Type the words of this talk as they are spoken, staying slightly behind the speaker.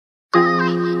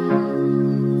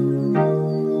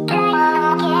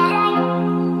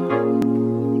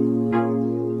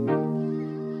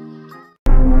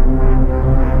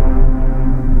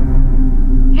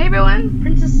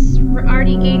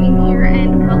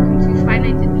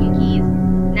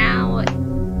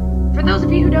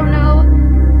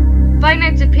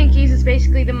is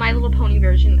basically the My Little Pony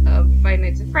version of Five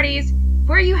Nights at Freddy's,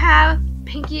 where you have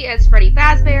Pinkie as Freddy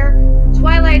Fazbear,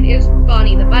 Twilight is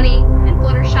Bonnie the Bunny, and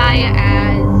Fluttershy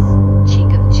as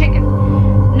Chica the Chicken.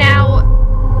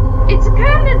 Now, it's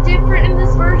kind of different in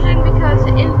this version because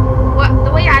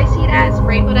the way I see it as,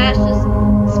 Rainbow Dash is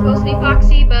supposed to be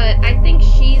Foxy, but I think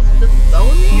she's the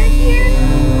Bone Man here?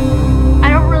 I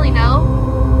don't really know.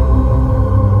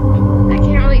 I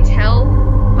can't really tell,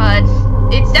 but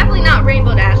it's definitely not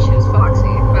Rainbow Dash who's Foxy,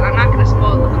 but I'm not going to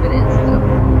spoil it if it is, so.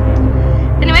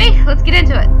 Anyway, let's get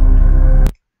into it.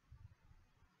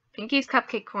 Pinkie's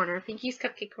Cupcake Corner. Pinkie's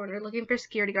Cupcake Corner. Looking for a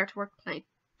security guard to work tonight.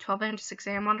 12 a.m. to 6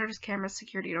 a.m. Monitors, cameras,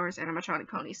 security doors, animatronic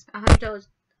ponies. $100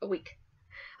 a week.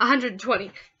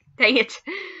 120. Dang it.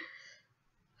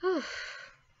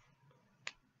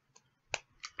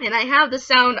 And I have the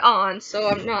sound on, so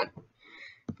I'm not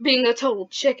being a total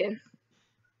chicken.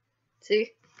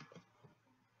 See?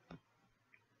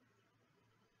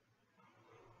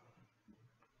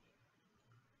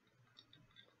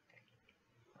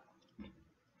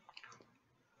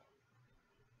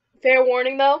 Fair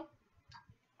warning, though.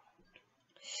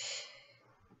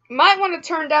 Might want to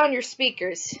turn down your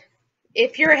speakers.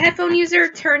 If you're a headphone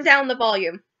user, turn down the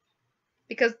volume.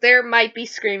 Because there might be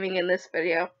screaming in this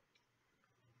video.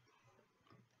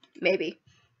 Maybe.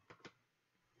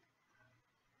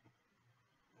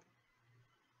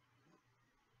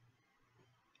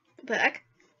 What the heck?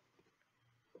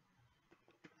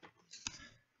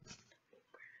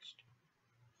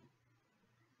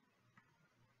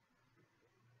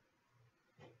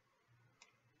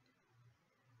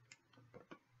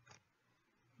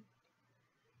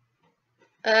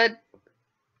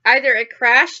 Either it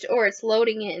crashed or it's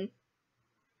loading in.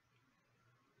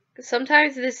 Because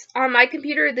sometimes on my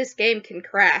computer, this game can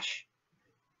crash.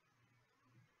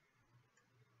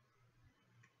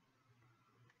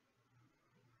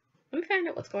 Let me find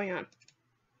out what's going on.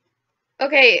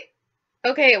 Okay,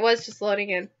 it was just loading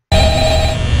in.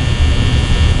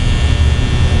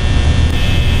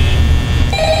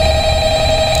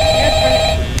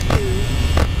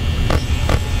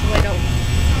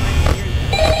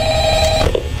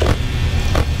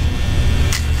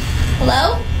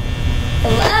 Hello?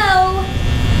 Hello?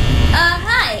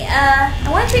 Hi, I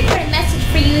wanted to record a message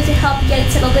for you to help you get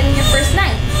settled in your first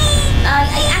night.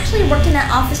 I actually worked in that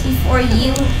office before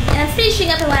you, and I'm finishing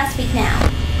up the last week now.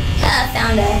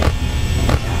 Found a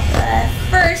job.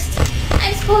 First,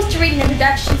 I'm supposed to read an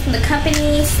introduction from the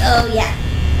company, so yeah.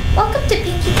 Welcome to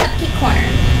Pinkie Cupcake Corner,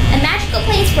 a magical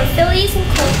place where fillies and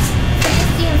colts,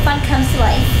 fantasy and fun comes to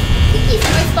life. Pinkie's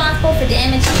responsible for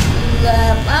damage to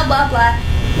blah blah blah.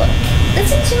 Look,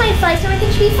 listen to my advice and everything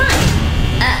should be fine.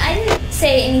 I didn't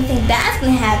say anything bad's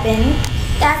gonna happen.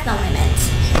 That's not what I meant.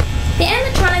 The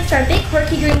animatronics are a bit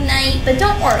quirky during the night, but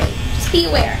don't worry. Just be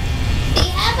aware. They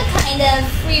have a kind of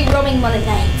free roaming mode at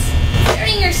night.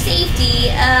 Concerning your safety,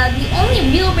 the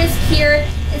only real risk here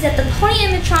is that the pony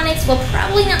animatronics will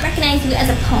probably not recognize you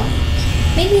as a pony.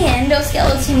 Maybe an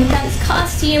endoskeleton without his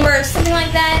costume or something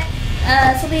like that.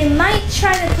 So they might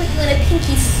try to put you in a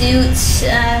Pinkie suit.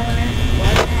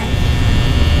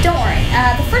 Don't worry.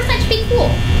 The first night should be cool.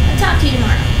 I'll talk to you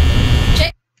tomorrow.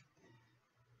 Check.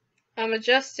 I'm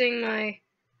adjusting my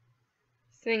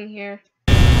thing here.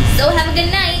 So have a good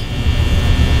night.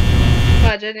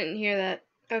 Fudge, I didn't hear that.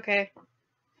 Okay.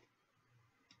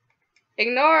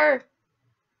 Ignore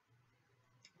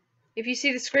if you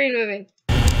see the screen moving.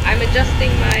 I'm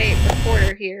adjusting my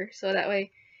recorder here so that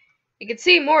way you can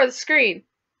see more of the screen.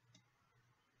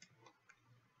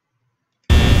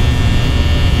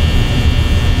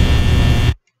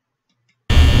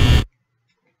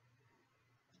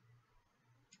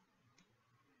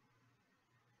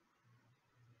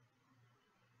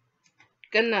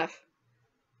 Good enough.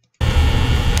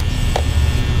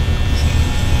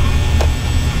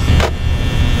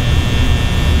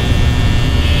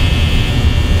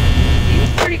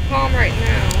 Seems pretty calm right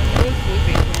now. No one's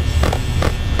moving.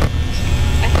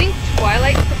 I think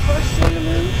Twilight's the first one to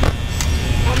move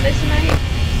on this night.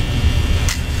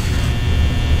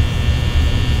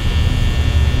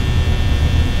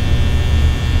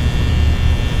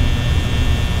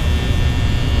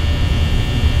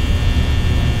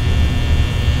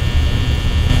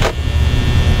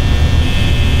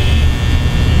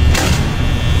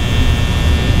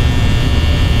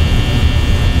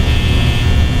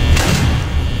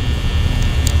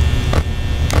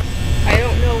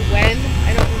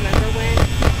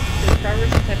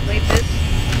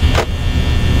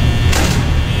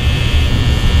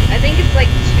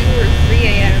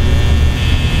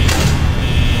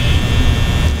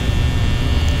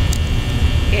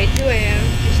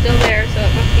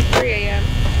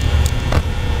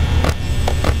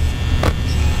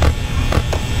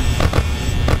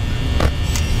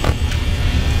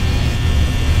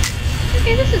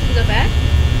 Okay, this isn't so bad.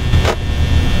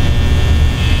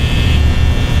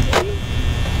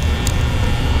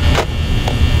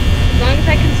 As long as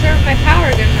I conserve my power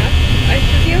good enough, I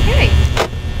should be okay.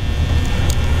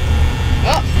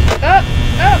 Oh, up,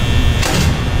 up.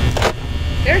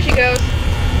 There she goes.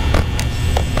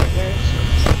 Where is she?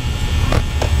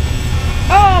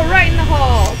 Oh, right in the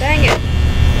hall. Dang it.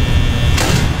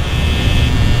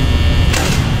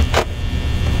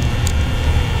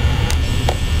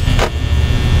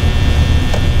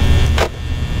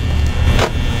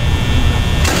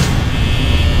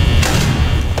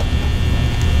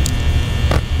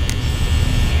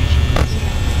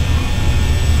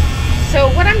 So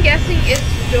what I'm guessing is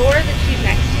the door that she's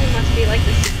next to must be like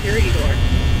the security door.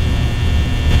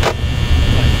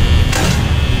 What?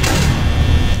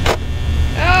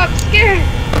 Oh, I'm scared!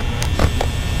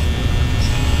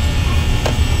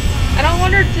 I don't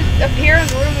want her to appear in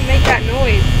the room and make that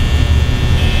noise.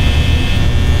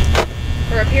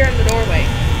 Or appear in the doorway.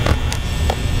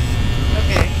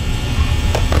 Okay.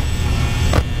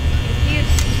 Pinkie?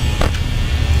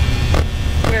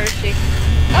 Where is she?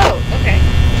 Oh, okay.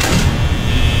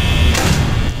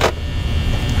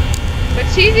 But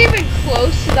she's even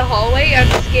close to the hallway, I'm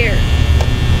scared.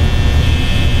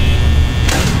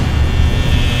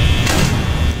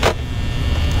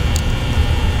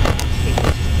 Just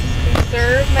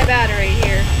conserve my battery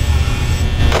here.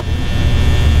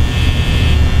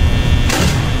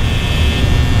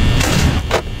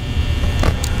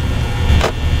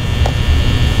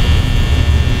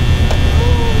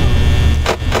 Oh,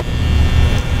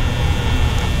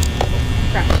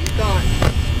 crap, she's gone.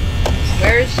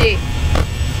 Where is she?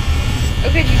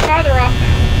 Okay, she's farther off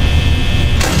now.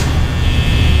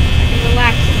 I can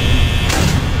relax it.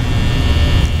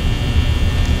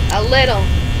 A little.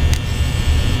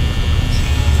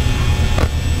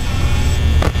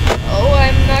 Oh,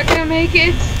 I'm not gonna make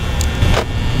it.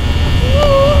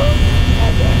 Oh,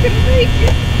 I'm not gonna make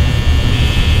it.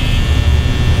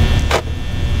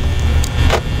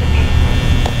 Okay.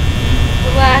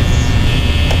 Relax.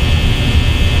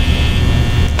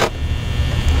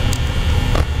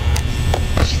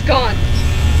 Gone.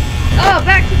 Oh,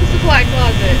 back to the supply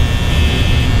closet.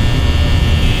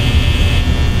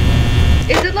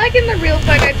 Is it like in the real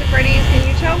Five Nights at Freddy's? Can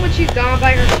you tell when she's gone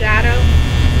by her shadow?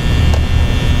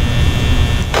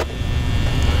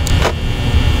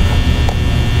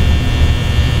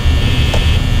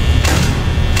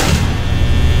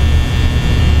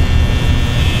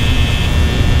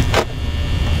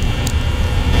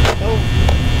 Oh,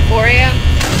 4 a.m.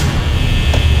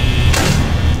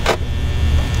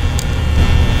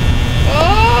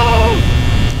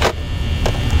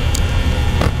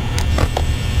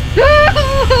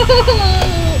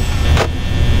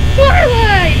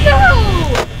 Twilight! No!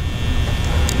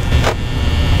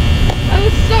 I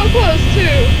was so close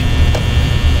too.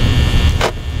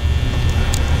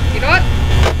 You know what?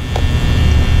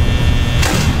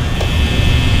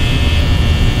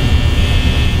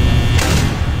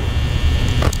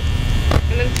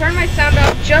 I'm gonna turn my sound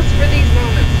off just for these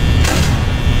moments.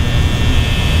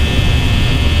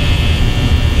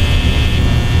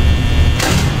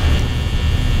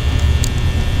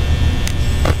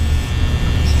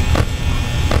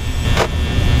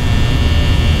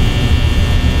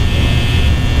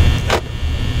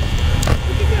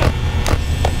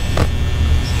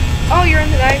 Oh, you're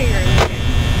in the dining room. Okay.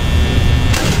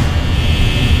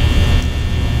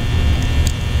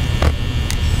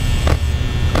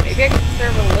 Maybe I can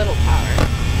conserve a little power.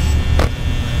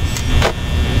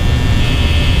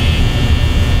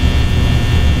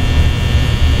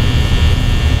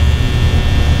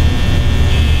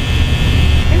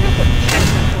 Maybe I'll put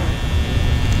chest up on.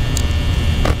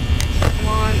 Come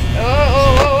on. Oh, oh,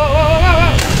 oh, oh, oh, oh, oh,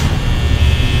 oh.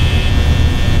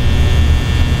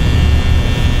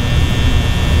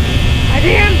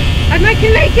 Damn! I might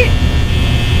can make it!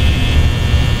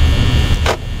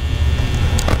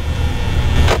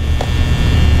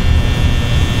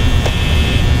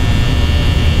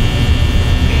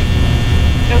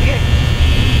 Okay.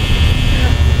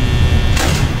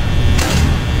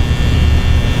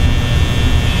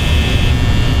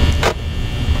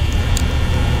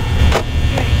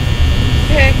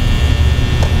 Okay.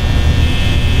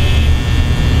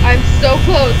 I'm so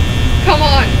close. Come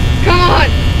on! Come on!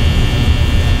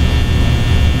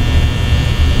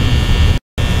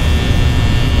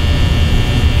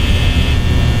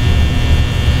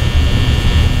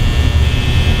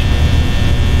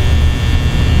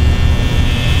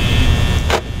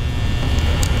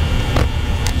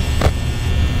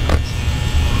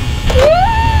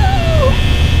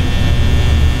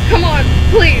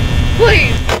 Please,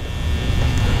 please.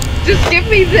 Just Give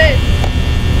me this!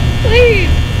 Please!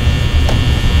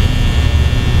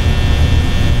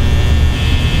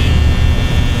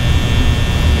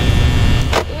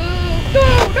 No!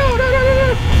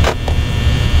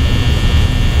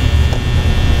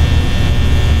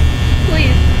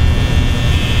 Please.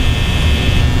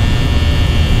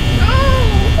 No!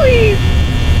 Please!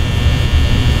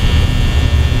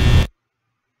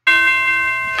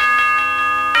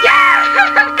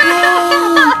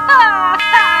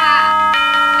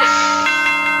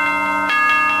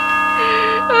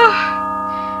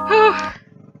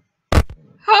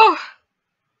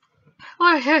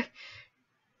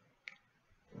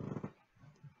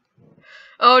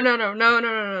 Oh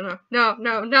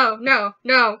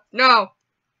no.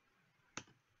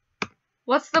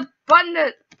 What's the button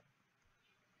that...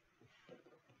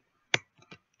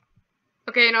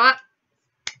 Okay, you know what?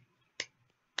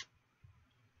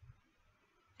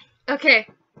 Okay,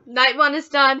 night 1 is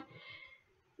done.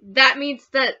 That means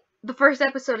that the first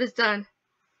episode is done.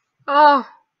 Oh.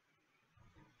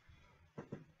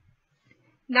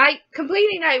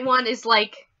 Completing night 1 is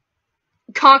like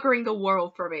conquering the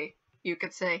world for me, you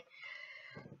could say.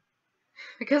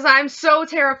 Because I'm so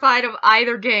terrified of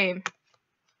either game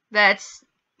that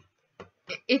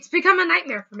it's become a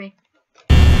nightmare for me.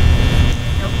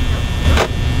 Nope.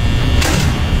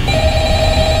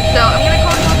 So I'm